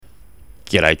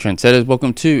G'day Trendsetters,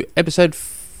 welcome to episode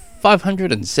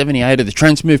 578 of the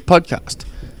Transmove podcast.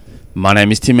 My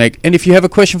name is Tim Egg, and if you have a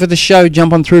question for the show,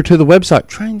 jump on through to the website,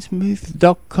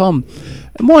 transmove.com.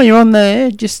 And while you're on there, I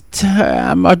just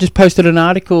posted an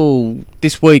article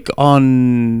this week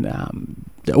on,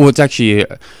 it's actually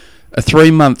a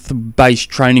 3-month base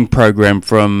training program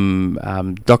from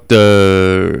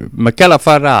Dr. Michele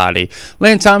Ferrari,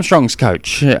 Lance Armstrong's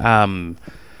coach.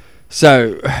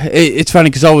 So it's funny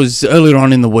because I was earlier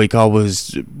on in the week. I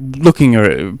was playing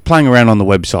around on the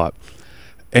website,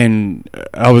 and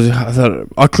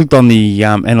I clicked on the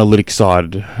analytics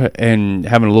side and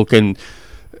having a look. And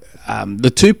the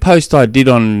two posts I did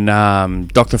on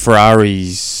Dr.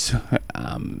 Ferrari's,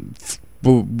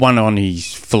 one on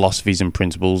his philosophies and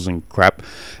principles and crap,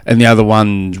 and the other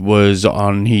one was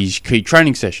on his key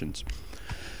training sessions.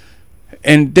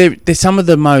 And they're some of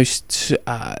the most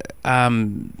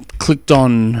clicked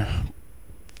on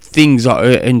things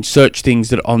and search things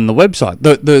that are on the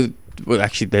website.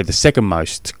 Actually, they're the second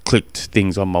most clicked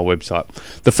things on my website.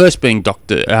 The first being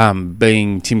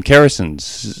being Tim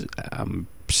Kerrison's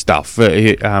stuff,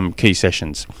 key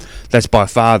sessions. That's by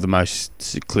far the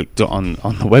most clicked on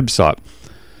the website.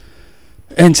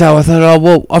 And so I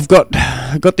thought, I've got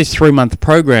this 3-month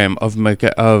program of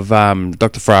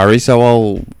Dr. Ferrari, so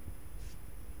I'll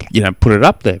put it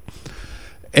up there.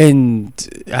 And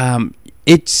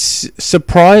it's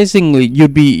surprisingly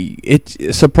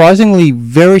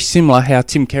very similar how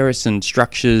Tim Kerrison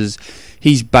structures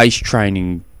his base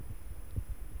training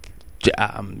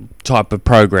type of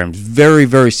programs. Very,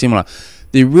 very similar.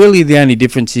 The only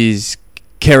difference is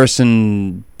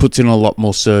Kerrison puts in a lot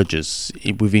more surges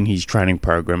within his training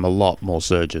program, a lot more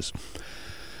surges.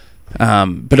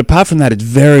 But apart from that, it's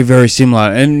very, very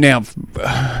similar. And now,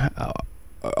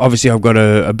 obviously, I've got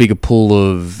a bigger pool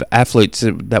of athletes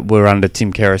that were under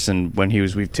Tim Kerrison when he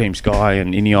was with Team Sky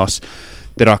and Ineos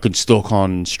that I could stalk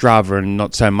on Strava, and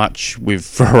not so much with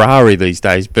Ferrari these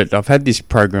days. But I've had this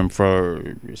program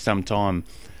for some time,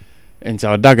 and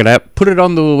so I dug it out, put it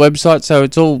on the website, so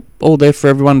it's all there for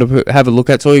everyone to have a look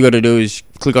at. So all you got to do is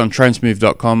click on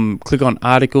transmove.com, click on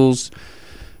articles.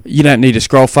 You don't need to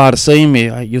scroll far to see him.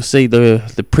 You'll see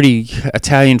the pretty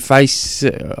Italian face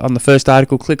on the first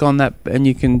article. Click on that and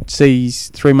you can see his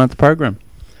 3-month program.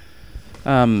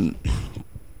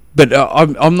 But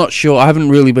I'm not sure. I haven't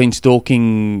really been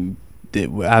stalking Team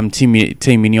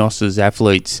Ineos's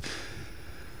athletes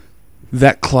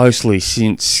that closely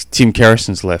since Tim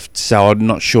Kerrison's left. So I'm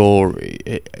not sure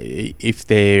if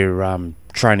they're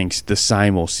training's the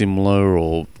same or similar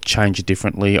or change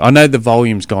differently. I know the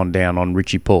volume's gone down on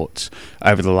Richie Portes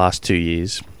over the last 2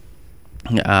 years,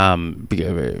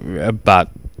 but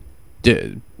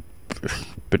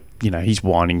he's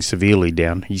winding severely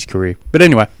down his career. But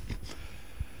anyway,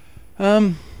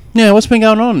 what's been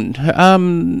going on?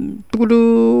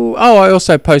 I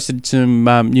also posted some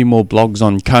more blogs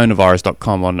on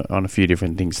coronavirus.com on a few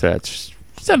different things that's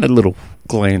had a little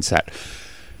glance at.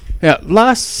 Now,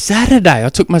 last Saturday, I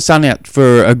took my son out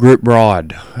for a group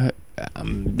ride.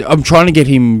 I'm trying to get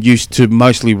him used to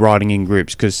mostly riding in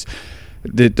groups because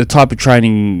the type of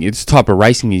training, it's the type of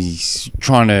racing he's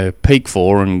trying to peak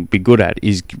for and be good at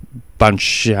is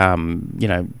bunch, draft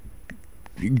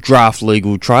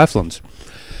legal triathlons.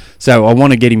 So I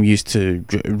want to get him used to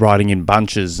riding in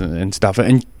bunches and stuff.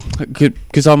 And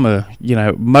because I'm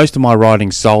most of my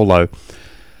riding solo.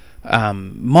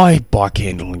 My bike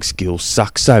handling skills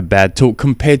suck so bad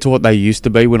compared to what they used to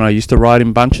be when I used to ride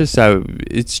in bunches, so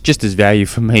it's just as value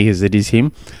for me as it is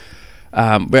him.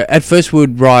 But at first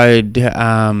we'd try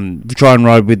and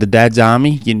ride with the Dad's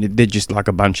Army. They're just like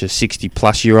a bunch of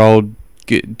 60-plus-year-old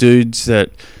dudes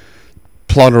that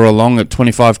plotter along at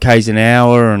 25 k's an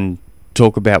hour and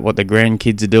talk about what their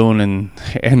grandkids are doing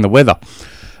and the weather.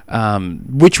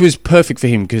 Which was perfect for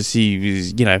him because he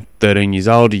was 13 years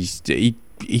old.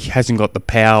 He hasn't got the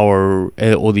power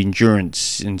or the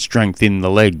endurance and strength in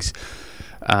the legs.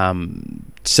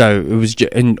 So it was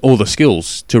and all the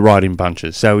skills to ride in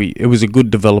bunches. So it was a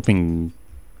good developing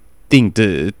thing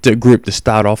to group to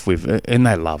start off with, and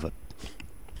they love it.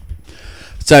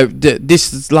 So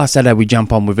this last Saturday we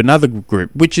jump on with another group,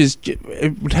 which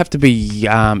it would have to be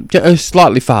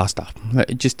slightly faster,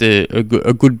 just a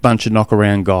good bunch of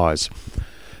knock-around guys.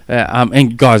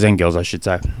 And guys and girls, I should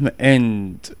say,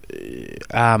 and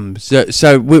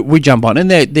so we jump on,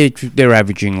 and they're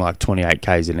averaging like 28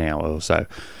 k's an hour or so.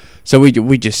 So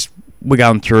we're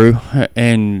going through,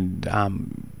 and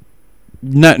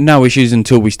no issues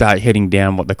until we start heading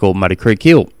down what they call Muddy Creek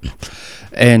Hill,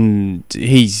 and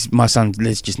my son,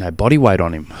 there's just no body weight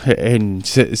on him, and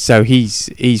so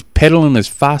he's pedaling as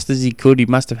fast as he could. He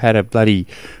must have had a bloody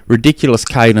ridiculous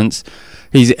cadence.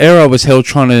 His arrow was held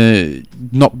trying to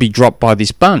not be dropped by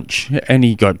this bunch, and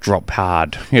he got dropped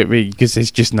hard because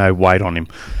there's just no weight on him.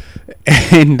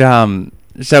 And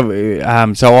so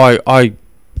I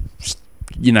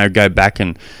go back,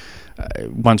 and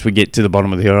once we get to the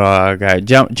bottom of the hill, I go,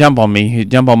 jump on me,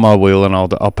 jump on my wheel, and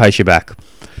I'll pace you back.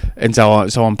 And so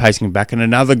I'm pacing back, and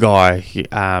another guy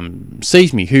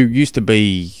sees me, who used to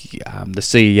be the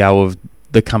CEO of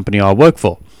the company I work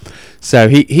for. So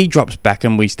he drops back,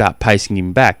 and we start pacing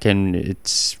him back, and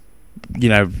it's,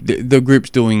 the group's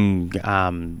doing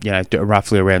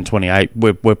roughly around 28.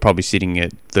 We're probably sitting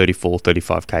at 34,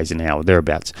 35 k's an hour,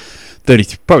 thereabouts,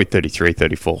 probably 33,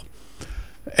 34.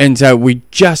 And so we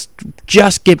just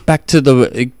get back to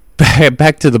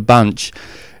the bunch,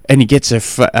 and he gets a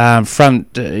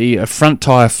front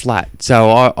tire flat.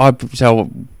 So I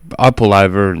pull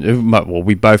over, and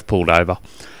we both pulled over.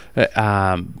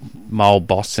 My old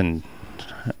boss and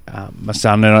my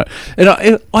son, and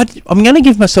I'm going to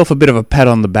give myself a bit of a pat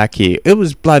on the back here. It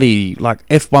was bloody like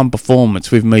F1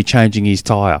 performance with me changing his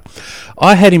tyre.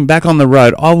 I had him back on the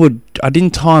road. I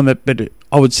didn't time it, but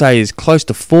I would say as close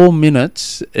to 4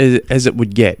 minutes as it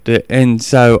would get. And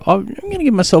so I'm going to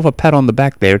give myself a pat on the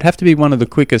back there. It'd have to be one of the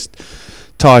quickest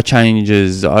tyre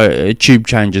changes, tube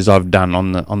changes I've done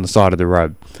on the side of the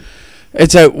road. And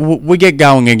so we get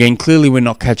going again. Clearly we're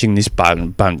not catching this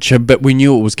bunch, but we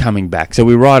knew it was coming back. So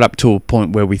we ride up to a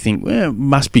point where we think, it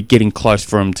must be getting close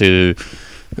for them to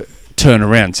turn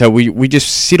around. So we just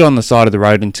sit on the side of the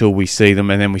road until we see them,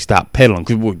 and then we start pedaling.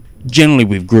 Because we're generally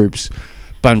with groups,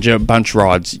 bunch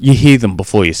rides, you hear them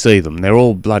before you see them. They're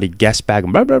all bloody gas bag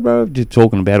and blah, blah, blah, just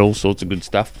talking about all sorts of good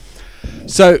stuff.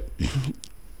 So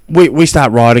we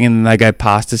start riding, and then they go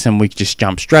past us, and we just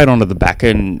jump straight onto the back,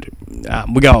 and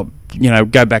we go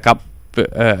back up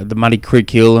the Muddy Creek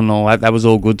Hill and all that. That was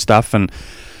all good stuff. And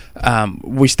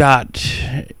we start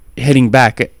heading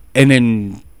back, and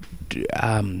then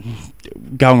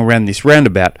going around this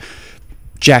roundabout,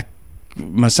 Jack,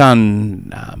 my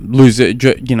son,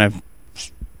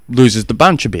 loses the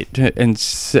bunch a bit, and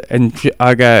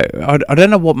I go, I don't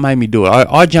know what made me do it.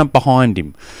 I jumped behind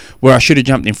him, where I should have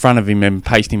jumped in front of him and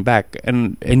paced him back,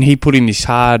 and he put in this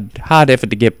hard effort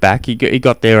to get back. He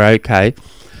got there okay,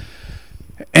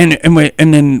 and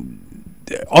then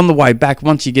on the way back,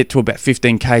 once you get to about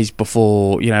 15 k's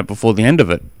before the end of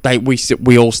it,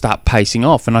 we all start pacing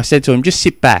off, and I said to him, just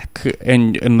sit back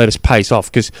and let us pace off,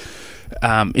 because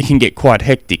it can get quite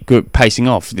hectic pacing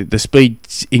off. The speed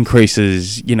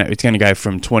increases, it's going to go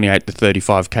from 28 to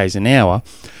 35 k's an hour,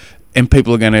 and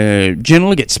people are going to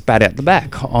generally get spat out the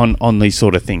back on these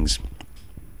sort of things.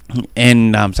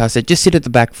 And so I said, just sit at the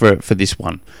back for this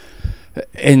one.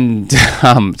 And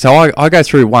so I go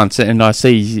through once, and I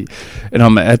see, and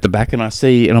I'm at the back, and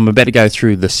I'm about to go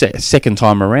through the second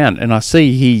time around, and I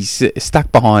see he's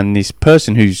stuck behind this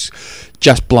person who's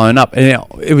just blown up. And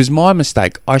it was my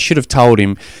mistake. I should have told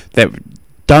him that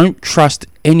don't trust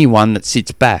anyone that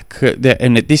sits back.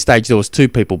 And at this stage, there was 2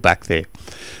 people back there.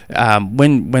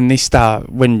 When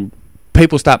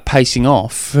people start pacing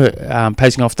off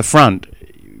the front,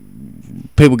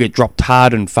 people get dropped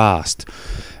hard and fast.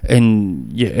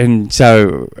 And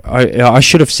so I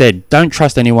should have said, don't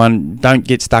trust anyone, don't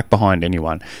get stuck behind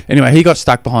anyone. Anyway, he got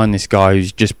stuck behind this guy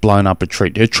who's just blown up a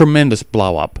tremendous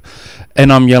blow up,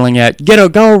 and I'm yelling out,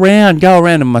 go around,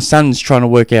 and my son's trying to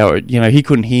work out, he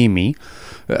couldn't hear me.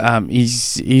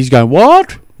 He's going,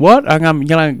 what? I'm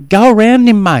yelling, go around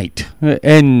him, mate,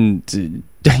 and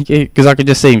because I could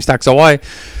just see him stuck. So I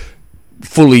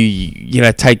fully,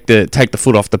 take the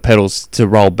foot off the pedals to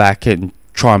roll back and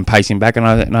try and pace him back, and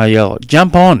I yell,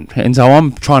 jump on. And so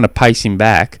I'm trying to pace him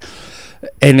back,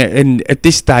 and at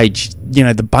this stage,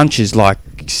 the bunch is like,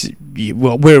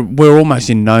 well, we're almost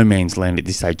in no man's land at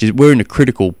this stage. We're in a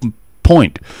critical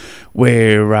point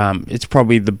where it's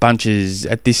probably the bunches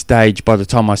at this stage. By the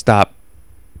time I start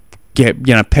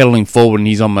pedaling forward, and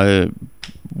he's on my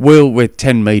wheel, we're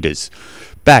 10 meters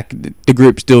back. The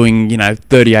group's doing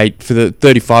 38 for the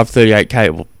 35,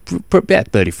 38k. Well, about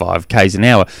 35 k's an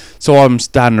hour, so I'm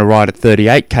starting to ride at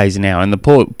 38 k's an hour, and the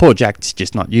poor Jack's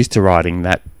just not used to riding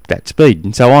that speed,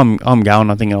 and so I'm going.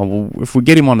 I think, if we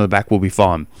get him onto the back, we'll be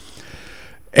fine.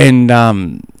 And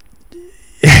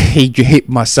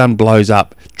my son blows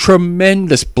up,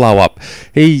 tremendous blow up.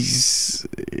 He's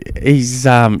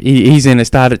in a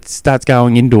starts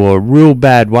going into a real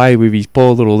bad way with his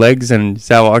poor little legs, and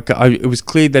so it was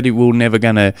clear that he will never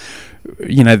gonna,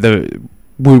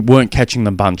 we weren't catching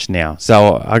the bunch now.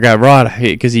 So I go, right,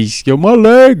 because he's going, my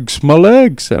legs.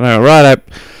 And I go, right up.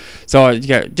 So I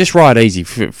go, just ride easy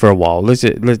for a while.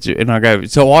 And I go,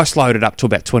 so I slowed it up to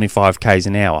about 25 k's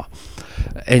an hour.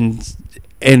 And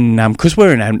because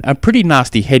we're in a pretty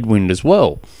nasty headwind as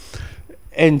well.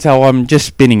 And so I'm just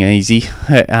spinning easy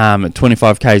at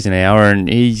 25 k's an hour, and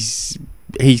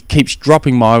he keeps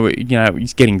dropping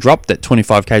he's getting dropped at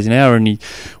 25 k's an hour, and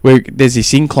there's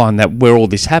this incline where all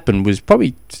this happened was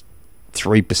probably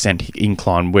 3%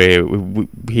 incline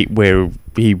where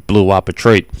he blew up a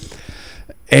treat.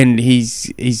 And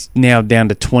he's now down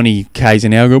to 20 k's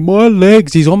an hour. Going, my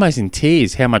legs. He's almost in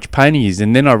tears. How much pain he is.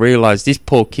 And then I realised this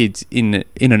poor kid's in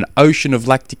an ocean of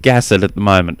lactic acid at the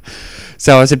moment.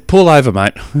 So I said, "Pull over,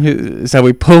 mate." So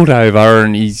we pulled over,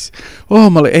 and he's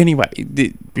anyway.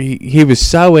 He was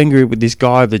so angry with this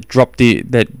guy that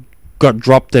got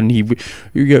dropped, and he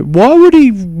go, why would he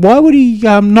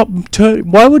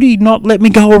not let me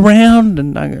go around?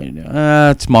 And I go,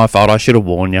 it's my fault. I should have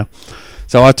warned you.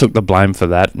 So I took the blame for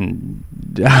that, and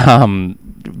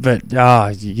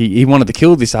he wanted to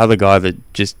kill this other guy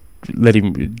that just let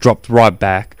him drop right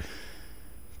back.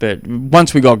 But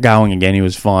once we got going again, he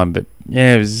was fine. But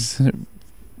yeah, it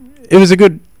was a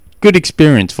good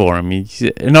experience for him.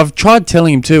 And I've tried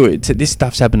telling him too. This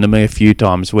stuff's happened to me a few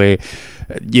times where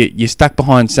you're stuck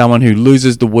behind someone who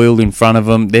loses the wheel in front of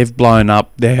them. They've blown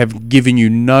up. They have given you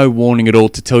no warning at all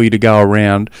to tell you to go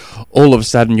around. All of a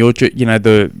sudden,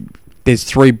 there's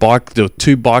two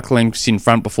bike lengths in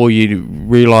front before you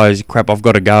realise, crap, I've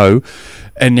got to go.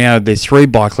 And now there's 3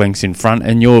 bike lengths in front,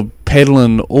 and you're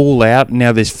pedaling all out.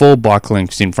 Now there's 4 bike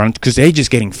lengths in front because they're just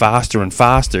getting faster and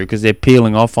faster because they're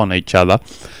peeling off on each other,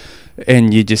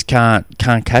 and you just can't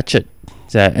catch it.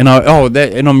 So, and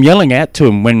I'm yelling out to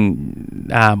him when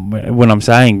I'm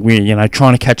saying we're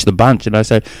trying to catch the bunch, and I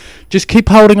say, just keep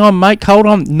holding on, mate. Hold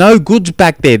on. No goods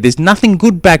back there. There's nothing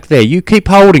good back there. You keep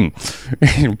holding.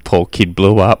 Poor kid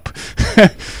blew up.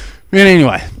 But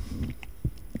anyway,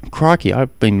 crikey,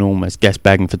 I've been almost gas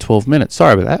bagging for 12 minutes.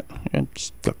 Sorry about that. I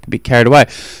just got a bit carried away.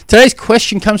 Today's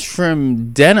question comes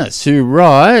from Dennis, who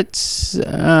writes,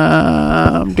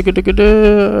 I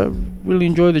really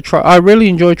enjoy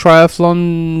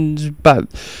triathlons, but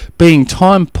being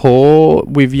time poor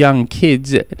with young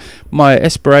kids, my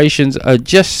aspirations are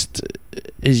just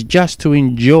to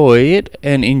enjoy it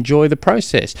and enjoy the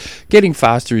process. Getting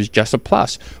faster is just a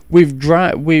plus. We've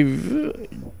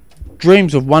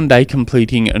dreams of one day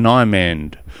completing an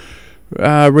Ironman.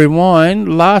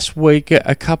 Rewind. Last week,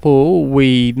 a couple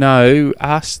we know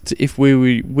asked if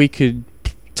we could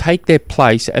take their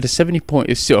place at a 70 point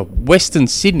Western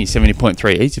Sydney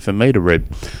 70.3. Easy for me to read.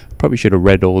 Probably should have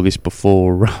read all this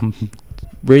before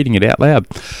reading it out loud.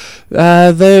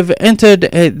 They've entered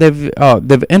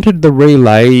the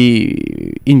relay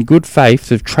in good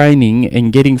faith of training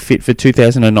and getting fit for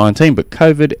 2019, but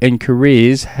COVID and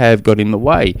careers have got in the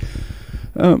way.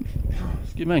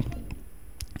 Excuse me.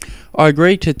 I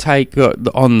agreed to take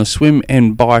on the swim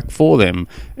and bike for them.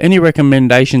 Any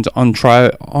recommendations on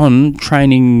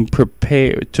training to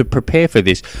prepare for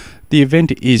this? The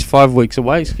event is 5 weeks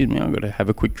away. Excuse me, I've got to have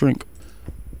a quick drink.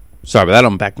 Sorry about that,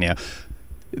 I'm back now.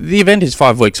 The event is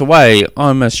 5 weeks away.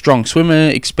 I'm a strong swimmer,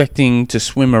 expecting to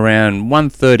swim around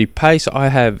 1:30 pace. I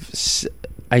have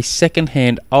a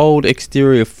second-hand old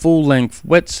exterior full-length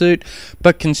wetsuit,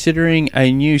 but considering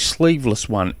a new sleeveless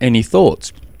one. Any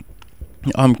thoughts?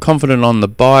 I'm confident on the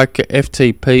bike,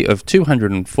 FTP of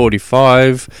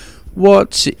 245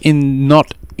 watts,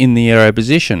 not in the aero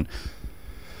position.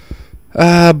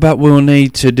 But we'll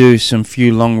need to do some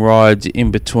few long rides in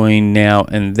between now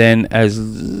and then, as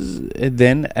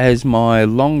my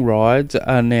long rides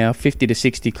are now 50 to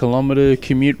 60 kilometre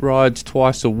commute rides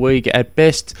twice a week at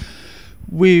best,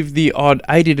 with the odd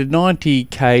 80 to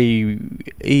 90k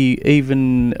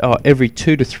even every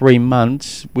 2 to 3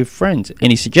 months with friends.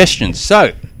 Any suggestions?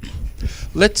 So,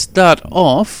 let's start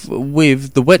off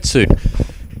with the wetsuit.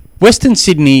 Western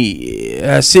Sydney,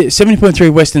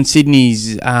 70.3 Western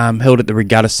Sydney's held at the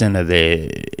Regatta Centre there.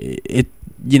 It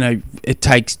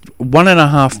takes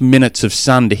 1.5 minutes of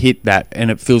sun to hit that,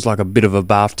 and it feels like a bit of a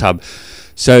bathtub.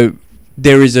 So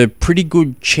there is a pretty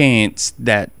good chance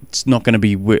that it's not going to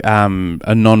be a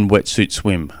non-wetsuit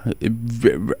swim.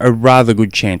 A rather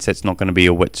good chance that's not going to be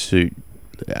a wetsuit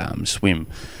swim.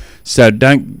 So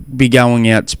don't be going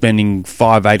out spending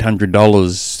 $500, $800,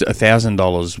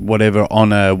 $1,000, whatever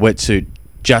on a wetsuit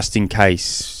just in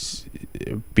case,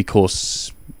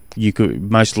 because you could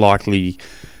most likely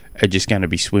are just going to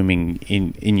be swimming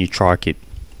in your tri-kit.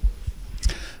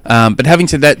 But having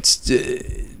said that,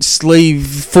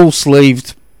 full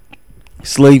sleeved,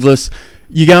 sleeveless,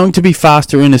 You're going to be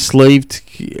faster in a sleeved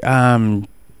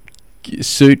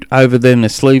suit over than a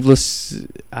sleeveless,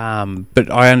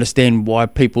 but I understand why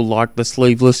people like the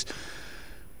sleeveless,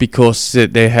 because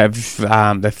they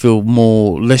feel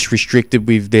less restricted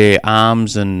with their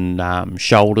arms and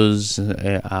shoulders,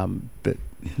 but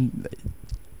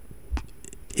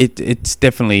it's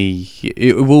definitely,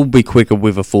 it will be quicker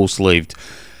with a full sleeved.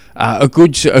 A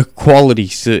quality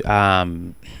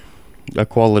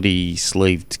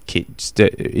sleeved kit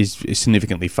is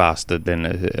significantly faster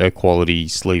than a quality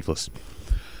sleeveless.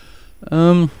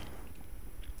 Now,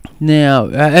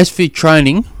 as for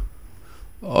training,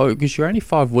 because you're only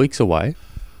 5 weeks away,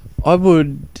 I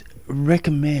would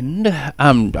recommend,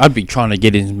 I'd be trying to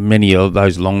get as many of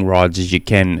those long rides as you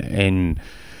can, and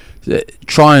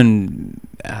try and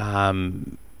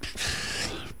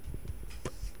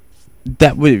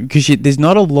because there's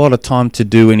not a lot of time to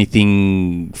do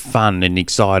anything fun and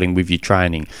exciting with your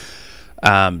training.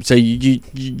 So you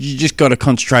just got to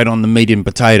concentrate on the meat and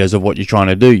potatoes of what you're trying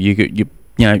to do.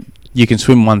 You can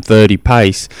swim 130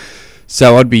 pace,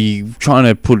 so I'd be trying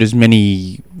to put as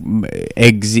many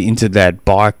eggs into that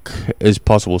bike as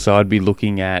possible. So I'd be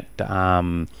looking at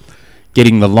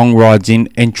getting the long rides in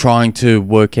and trying to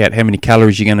work out how many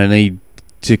calories you're going to need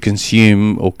to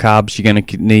consume, or carbs you're going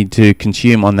to need to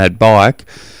consume on that bike,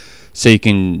 so you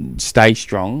can stay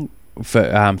strong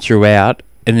for throughout.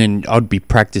 And then I'd be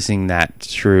practicing that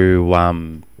through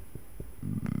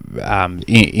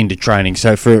into training.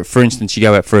 So for instance, you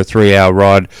go out for a 3-hour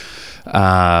ride,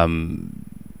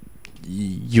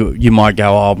 you might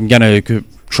go, I'm going to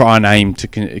try and aim to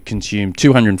consume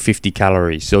 250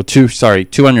 calories, or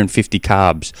 250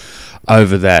 carbs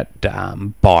over that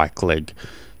bike leg.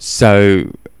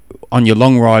 So on your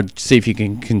long ride, see if you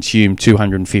can consume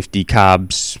 250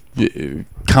 carbs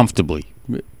comfortably.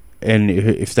 And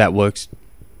if that works,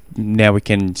 now we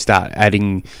can start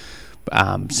adding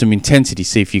some intensity,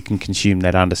 see if you can consume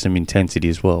that under some intensity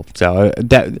as well. So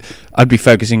that I'd be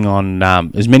focusing on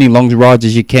as many long rides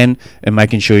as you can, and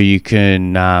making sure you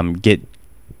can get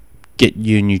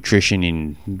your nutrition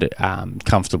in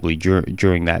comfortably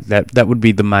during that. That would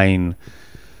be the main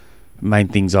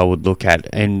things I would look at.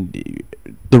 And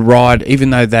the ride, even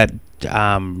though that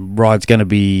ride's going to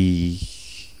be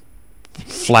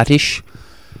flattish,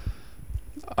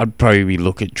 I'd probably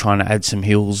look at trying to add some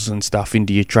hills and stuff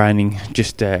into your training,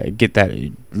 just to get that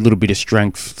little bit of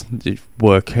strength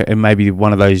work. And maybe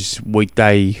one of those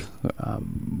weekday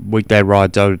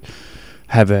rides, I would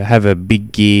have a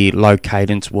big gear, low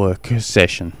cadence work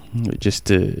session, just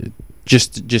to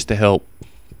help.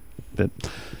 But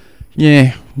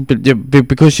yeah, but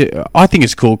because I think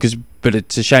it's cool, but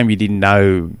it's a shame you didn't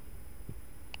know,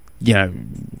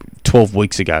 12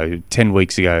 weeks ago, 10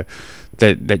 weeks ago,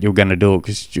 that you're going to do it,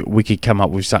 because we could come up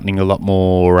with something a lot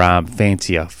more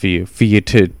fancier for you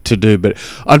to do. But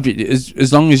I'd be,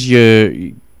 as long as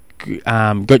you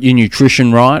got your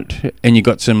nutrition right, and you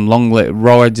got some long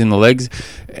rides in the legs,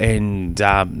 and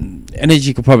as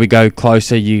you could probably go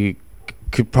closer, you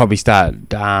could probably start.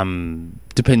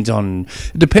 Depends on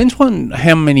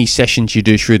how many sessions you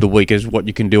do through the week is what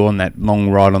you can do on that long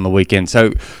ride on the weekend.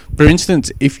 So, for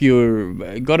instance, if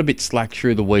you got a bit slack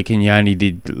through the week and you only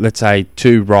did, let's say,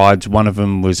 2 rides, one of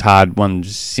them was hard,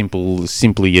 one's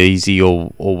simply easy,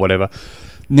 or whatever.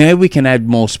 Now we can add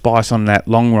more spice on that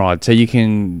long ride. So you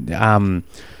can,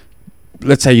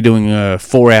 let's say you're doing a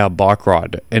 4-hour bike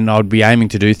ride, and I'd be aiming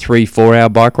to do 3 4-hour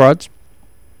bike rides.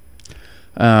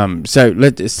 So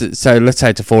let's say it's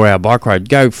a 4-hour bike ride.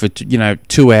 Go for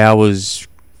 2 hours,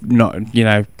 not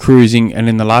cruising, and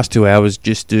in the last 2 hours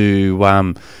just do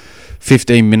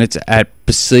 15 minutes at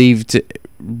perceived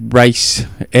race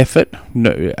effort.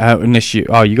 No, unless you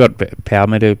got power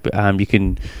meter, you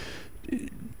can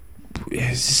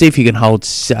see if you can hold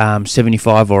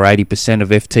 75 or 80% of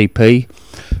FTP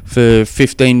for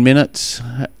 15 minutes,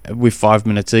 with 5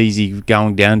 minutes easy,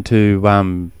 going down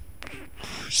to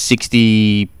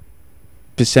 60%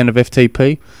 of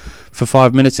FTP for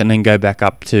 5 minutes, and then go back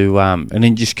up to and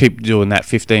then just keep doing that,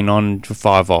 15 on,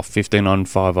 5 off, 15 on,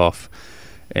 5 off,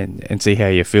 and see how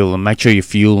you feel, and make sure you're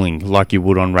fueling like you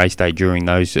would on race day during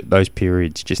those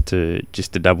periods, just to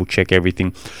double check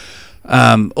everything.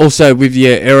 Also with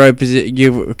your aero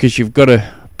position, because you've got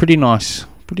a pretty nice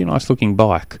looking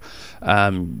bike,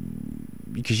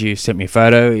 because you sent me a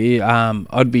photo,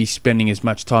 I'd be spending as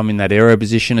much time in that aero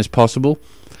position as possible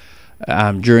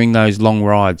during those long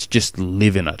rides. Just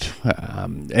live in it.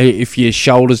 If your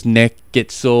shoulders, neck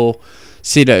get sore,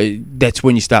 that's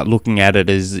when you start looking at it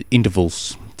as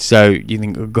intervals. So you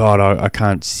think, oh God, I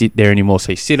can't sit there anymore.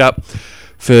 So you sit up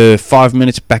for 5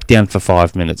 minutes, back down for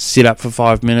 5 minutes, sit up for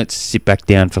 5 minutes, sit back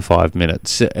down for 5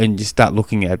 minutes, and you start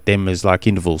looking at them as like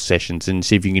interval sessions and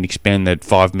see if you can expand that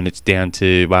 5 minutes down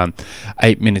to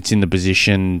 8 minutes in the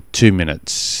position, 2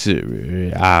 minutes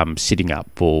sitting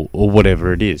up, or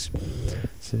whatever it is.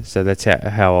 So that's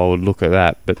how I would look at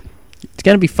that. But it's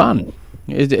going to be fun.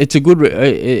 It's a good.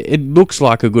 It looks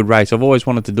like a good race. I've always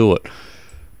wanted to do it,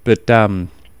 but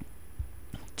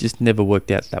just never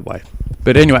worked out that way.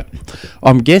 But anyway,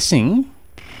 I'm guessing,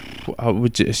 I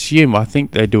would assume, I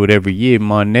think they do it every year.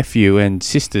 My nephew and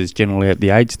sisters generally at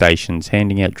the aid stations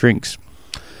handing out drinks.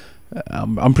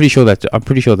 I'm pretty sure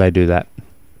they do that.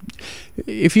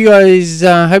 If you guys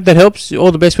hope that helps,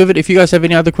 all the best with it. If you guys have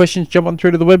any other questions, jump on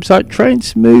through to the website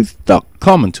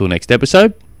trainsmooth.com. Until next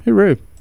episode, hooroo.